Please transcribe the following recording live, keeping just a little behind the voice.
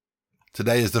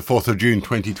Today is the 4th of June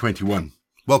 2021.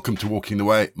 Welcome to Walking the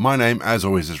Way. My name, as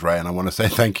always, is Ray, and I want to say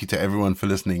thank you to everyone for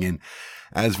listening in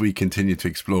as we continue to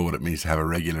explore what it means to have a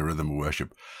regular rhythm of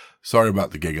worship. Sorry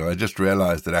about the giggle. I just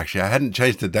realized that actually I hadn't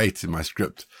changed the date in my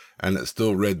script and it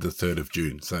still read the 3rd of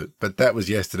June. But that was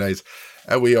yesterday's,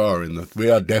 and we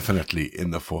are definitely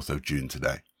in the 4th of June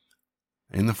today.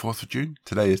 In the 4th of June?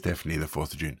 Today is definitely the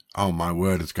 4th of June. Oh my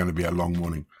word, it's going to be a long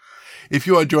morning. If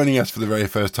you are joining us for the very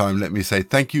first time, let me say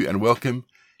thank you and welcome.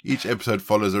 Each episode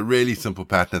follows a really simple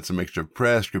pattern. It's a mixture of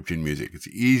prayer, scripture, and music. It's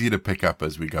easy to pick up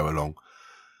as we go along.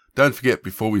 Don't forget,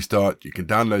 before we start, you can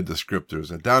download the script. There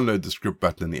is a download the script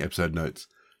button in the episode notes.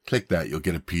 Click that. You'll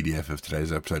get a PDF of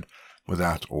today's episode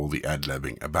without all the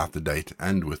ad-labbing about the date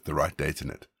and with the right date in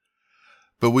it.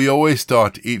 But we always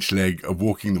start each leg of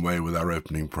Walking the Way with our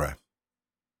opening prayer.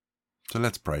 So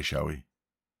let's pray, shall we?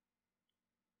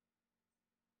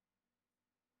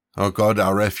 O God,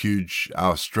 our refuge,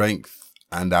 our strength,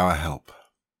 and our help.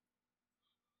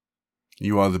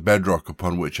 You are the bedrock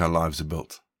upon which our lives are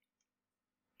built,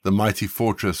 the mighty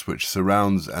fortress which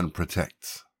surrounds and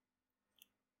protects.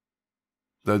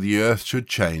 Though the earth should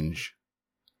change,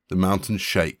 the mountains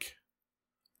shake,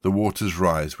 the waters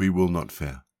rise, we will not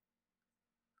fear.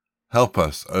 Help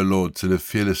us, O Lord, to live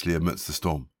fearlessly amidst the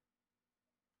storm.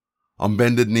 On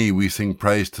bended knee we sing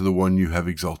praise to the one you have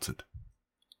exalted,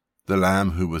 the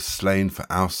Lamb who was slain for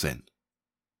our sin.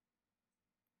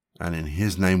 And in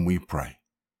his name we pray.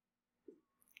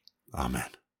 Amen.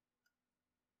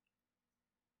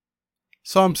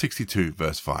 Psalm 62,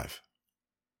 verse 5.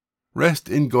 Rest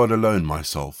in God alone, my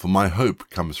soul, for my hope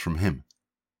comes from him.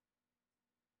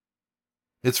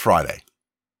 It's Friday.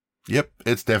 Yep,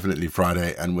 it's definitely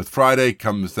Friday, and with Friday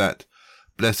comes that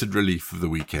blessed relief of the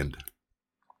weekend,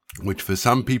 which for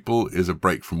some people is a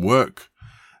break from work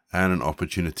and an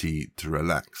opportunity to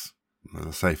relax, as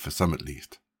I say, for some at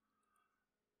least.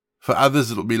 For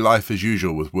others, it'll be life as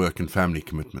usual with work and family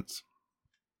commitments.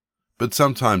 But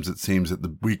sometimes it seems that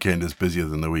the weekend is busier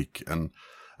than the week, and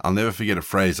I'll never forget a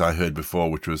phrase I heard before,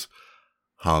 which was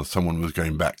how someone was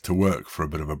going back to work for a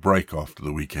bit of a break after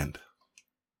the weekend.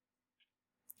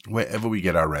 Wherever we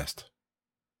get our rest,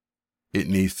 it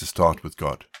needs to start with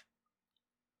God.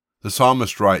 The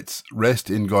psalmist writes,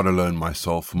 "Rest in God alone, my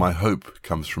soul, for my hope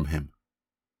comes from him."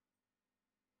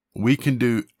 We can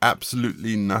do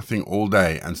absolutely nothing all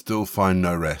day and still find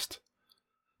no rest,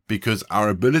 because our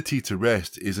ability to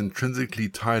rest is intrinsically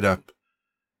tied up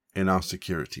in our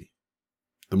security.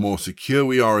 The more secure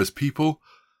we are as people,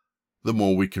 the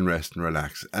more we can rest and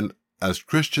relax. And as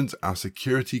Christians, our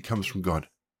security comes from God.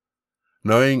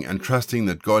 Knowing and trusting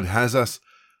that God has us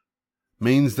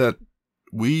means that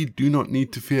we do not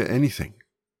need to fear anything.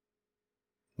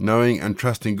 Knowing and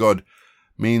trusting God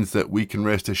means that we can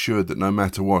rest assured that no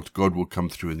matter what, God will come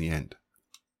through in the end.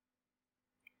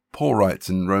 Paul writes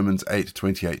in Romans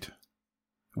 8:28,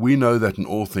 "We know that in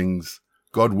all things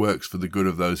God works for the good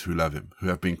of those who love him, who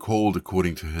have been called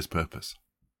according to his purpose."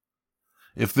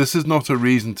 If this is not a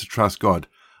reason to trust God,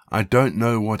 I don't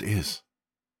know what is.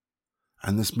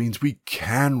 And this means we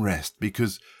can rest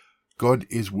because God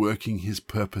is working his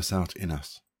purpose out in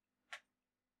us.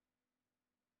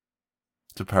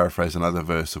 To paraphrase another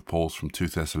verse of Paul's from 2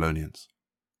 Thessalonians,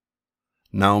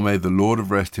 "Now may the Lord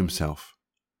of rest himself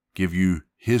give you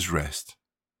his rest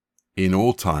in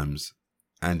all times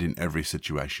and in every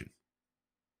situation."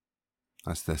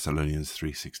 That's Thessalonians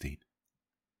 3:16.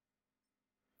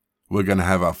 We're going to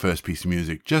have our first piece of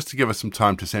music just to give us some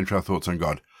time to center our thoughts on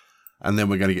God, and then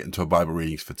we're going to get into our Bible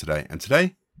readings for today. And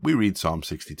today we read Psalm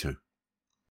 62.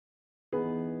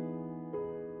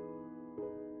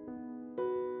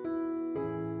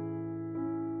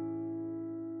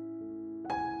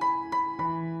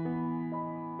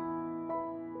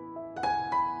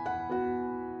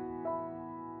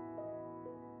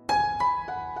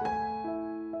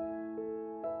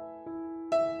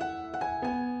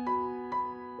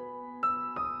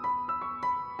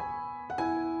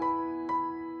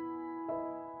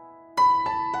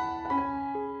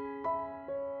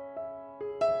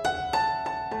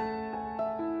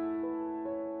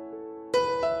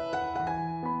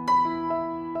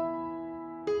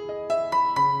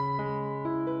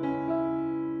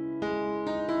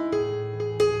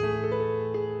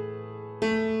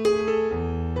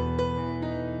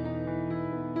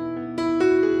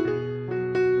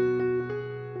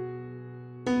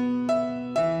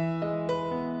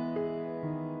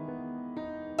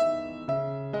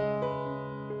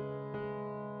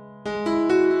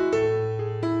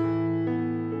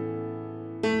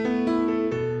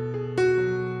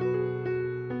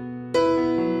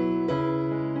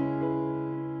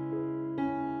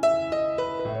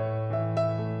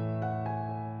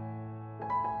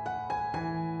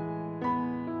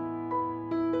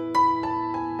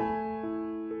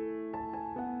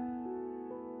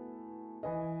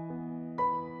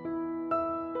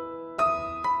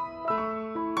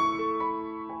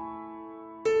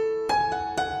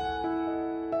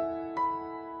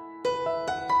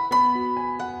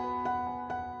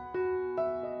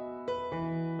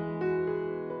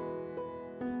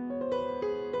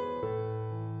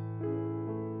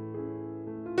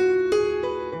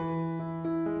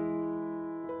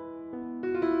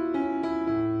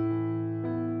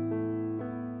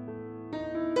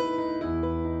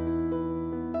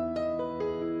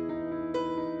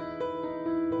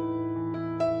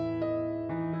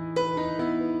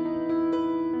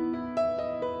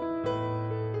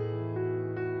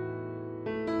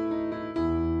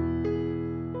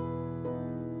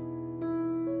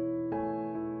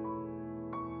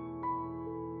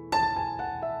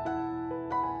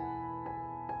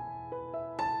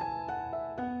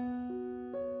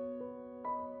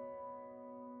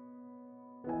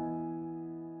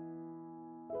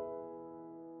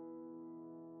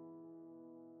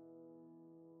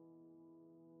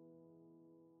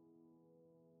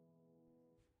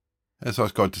 Let's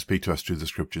ask God to speak to us through the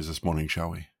scriptures this morning,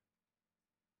 shall we?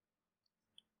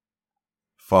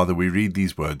 Father, we read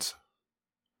these words,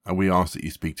 and we ask that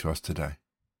you speak to us today.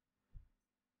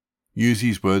 Use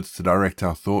these words to direct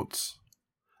our thoughts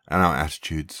and our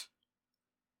attitudes,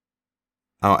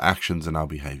 our actions and our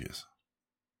behaviors.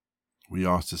 We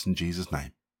ask this in Jesus'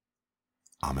 name.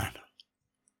 Amen.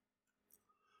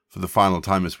 For the final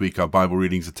time this week, our Bible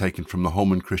readings are taken from the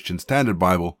Holman Christian Standard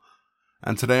Bible,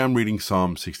 and today I'm reading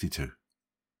Psalm 62.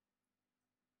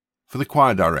 For the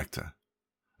choir director,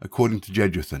 according to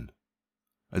Jeduthun,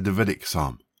 a Davidic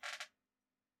psalm.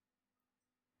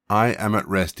 I am at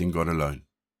rest in God alone.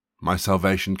 My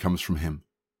salvation comes from him.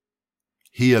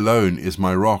 He alone is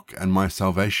my rock and my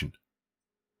salvation,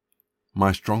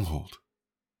 my stronghold.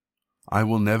 I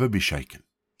will never be shaken.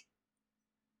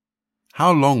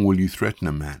 How long will you threaten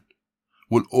a man?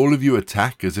 Will all of you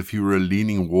attack as if you were a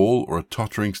leaning wall or a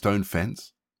tottering stone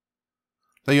fence?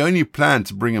 They only plan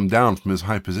to bring him down from his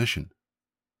high position.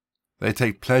 They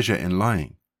take pleasure in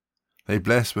lying. They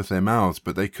bless with their mouths,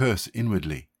 but they curse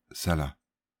inwardly. Selah.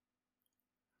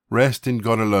 Rest in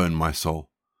God alone, my soul,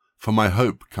 for my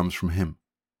hope comes from him.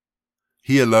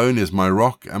 He alone is my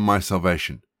rock and my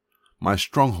salvation, my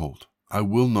stronghold. I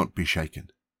will not be shaken.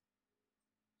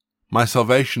 My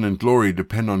salvation and glory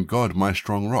depend on God, my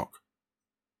strong rock.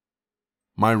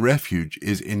 My refuge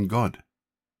is in God.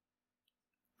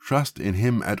 Trust in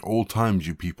him at all times,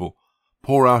 you people.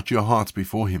 Pour out your hearts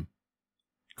before him.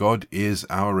 God is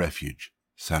our refuge.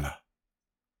 Selah.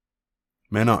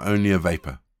 Men are only a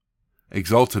vapor,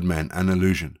 exalted men an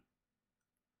illusion.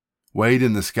 Weighed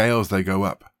in the scales they go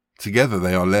up, together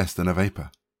they are less than a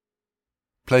vapor.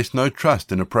 Place no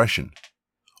trust in oppression,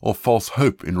 or false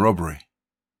hope in robbery.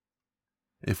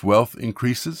 If wealth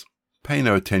increases, pay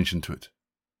no attention to it.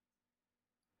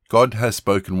 God has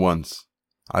spoken once,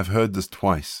 I've heard this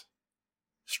twice.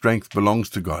 Strength belongs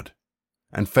to God,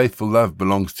 and faithful love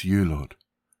belongs to you, Lord,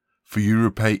 for you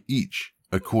repay each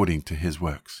according to his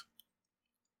works.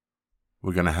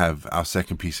 We're going to have our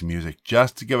second piece of music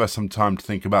just to give us some time to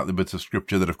think about the bits of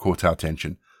scripture that have caught our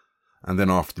attention. And then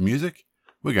after the music,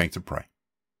 we're going to pray.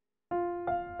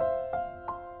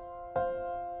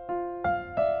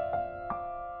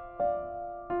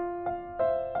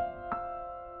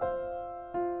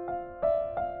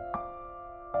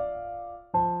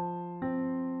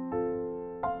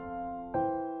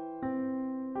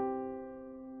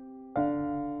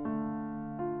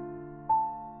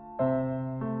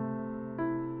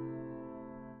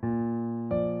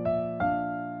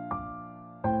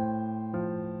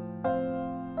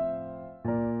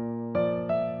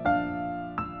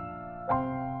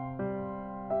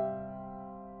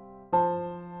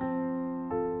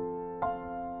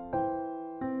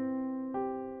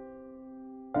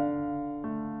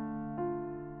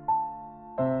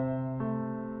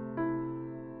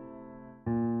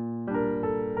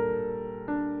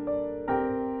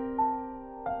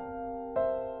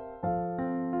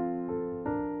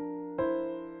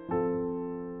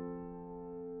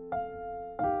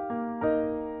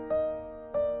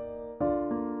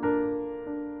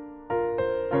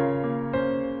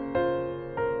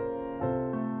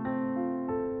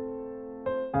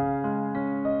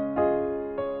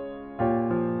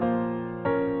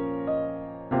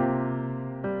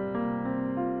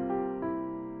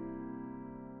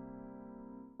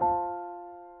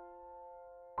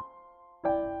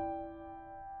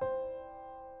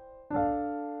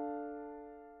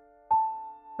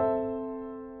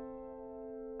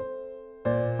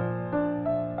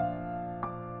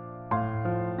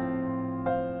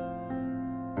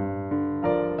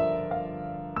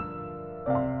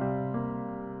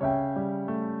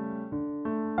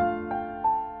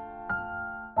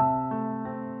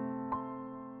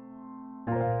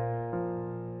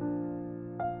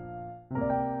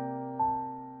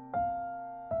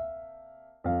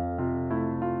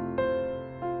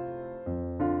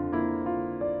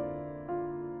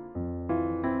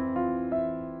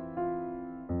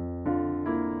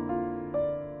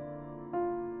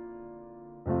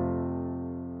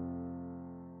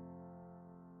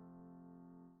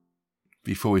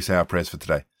 Before we say our prayers for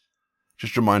today,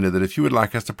 just a reminder that if you would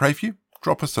like us to pray for you,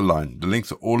 drop us a line. The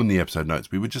links are all in the episode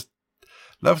notes. We would just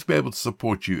love to be able to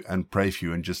support you and pray for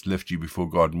you and just lift you before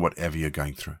God in whatever you're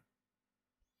going through.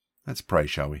 Let's pray,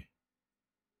 shall we?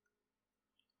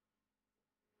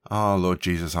 Ah, Lord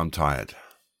Jesus, I'm tired.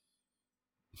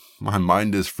 My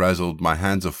mind is frazzled, my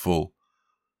hands are full,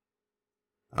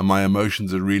 and my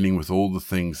emotions are reeling with all the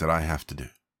things that I have to do.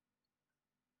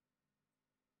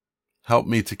 Help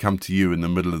me to come to you in the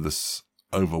middle of this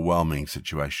overwhelming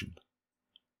situation.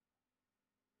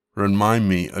 Remind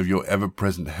me of your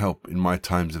ever-present help in my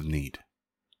times of need.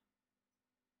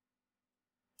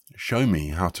 Show me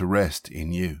how to rest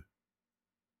in you.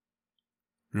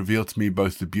 Reveal to me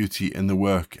both the beauty in the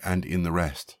work and in the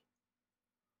rest.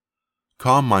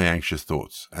 Calm my anxious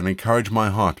thoughts and encourage my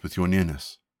heart with your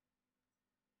nearness.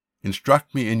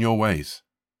 Instruct me in your ways.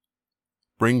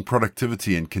 Bring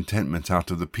productivity and contentment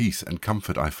out of the peace and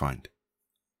comfort I find.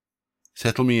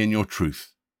 Settle me in your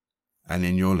truth and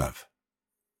in your love.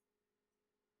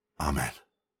 Amen.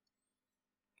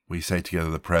 We say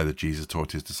together the prayer that Jesus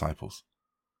taught his disciples.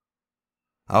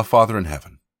 Our Father in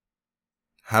heaven,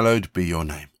 hallowed be your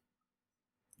name.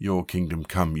 Your kingdom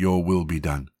come, your will be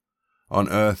done, on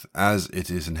earth as it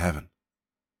is in heaven.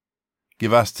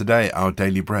 Give us today our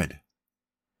daily bread.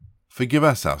 Forgive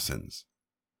us our sins,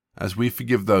 as we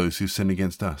forgive those who sin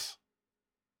against us.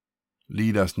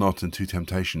 Lead us not into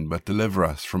temptation, but deliver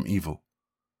us from evil.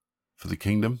 For the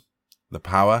kingdom, the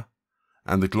power,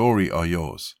 and the glory are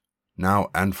yours, now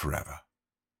and forever.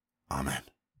 Amen.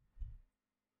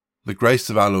 The grace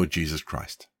of our Lord Jesus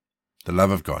Christ, the love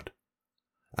of God,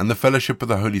 and the fellowship of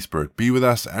the Holy Spirit be with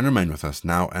us and remain with us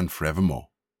now and forevermore.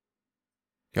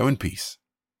 Go in peace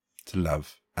to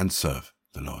love and serve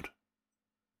the Lord.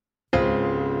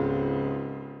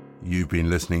 You've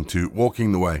been listening to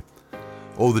Walking the Way.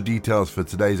 All the details for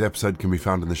today's episode can be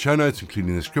found in the show notes,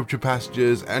 including the scripture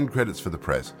passages and credits for the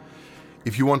prayers.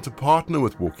 If you want to partner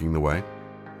with Walking the Way,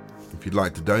 if you'd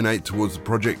like to donate towards the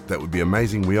project, that would be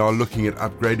amazing. We are looking at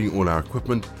upgrading all our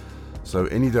equipment, so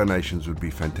any donations would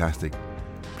be fantastic.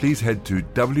 Please head to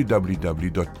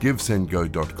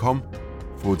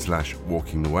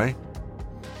www.givesendgo.com/walking the way.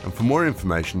 And for more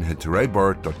information, head to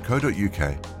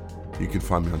rayborrett.co.uk. You can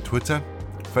find me on Twitter,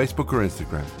 Facebook or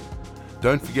Instagram.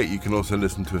 Don't forget you can also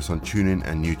listen to us on TuneIn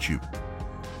and YouTube.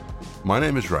 My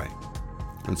name is Ray,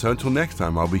 and so until next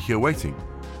time I'll be here waiting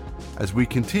as we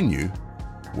continue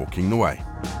walking the way.